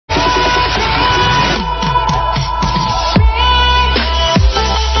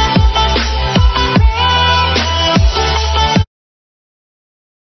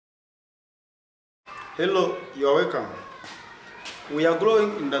Hello, you are welcome. We are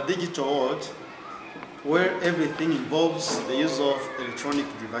growing in the digital world where everything involves the use of electronic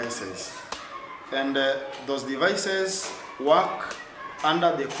devices. And those devices work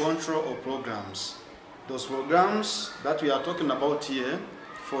under the control of programs. Those programs that we are talking about here,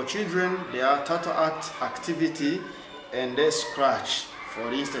 for children, they are Turtle Art Activity and Scratch,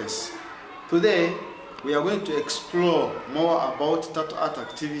 for instance. Today, we are going to explore more about Turtle Art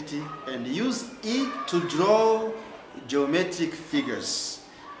Activity and use it to draw geometric figures.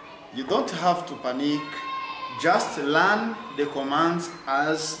 You don't have to panic, just learn the commands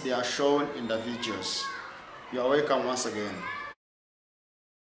as they are shown in the videos. You are welcome once again.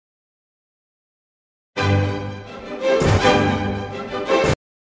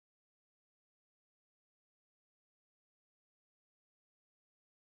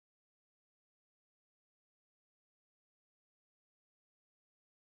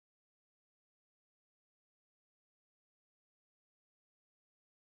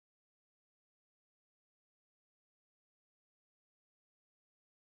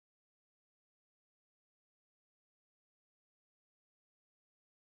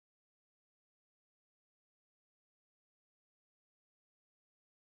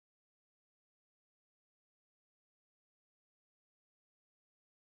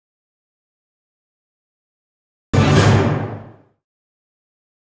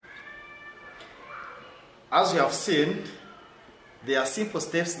 As you have seen, there are simple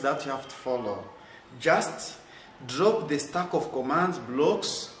steps that you have to follow. Just drop the stack of commands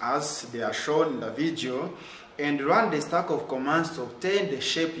blocks as they are shown in the video and run the stack of commands to obtain the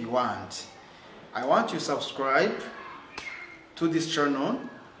shape you want. I want you to subscribe to this channel.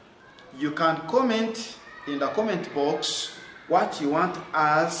 You can comment in the comment box what you want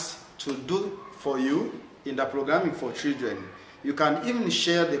us to do for you in the programming for children. You can even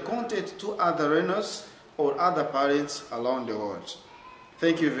share the content to other learners or other parents around the world.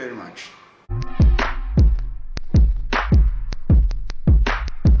 Thank you very much.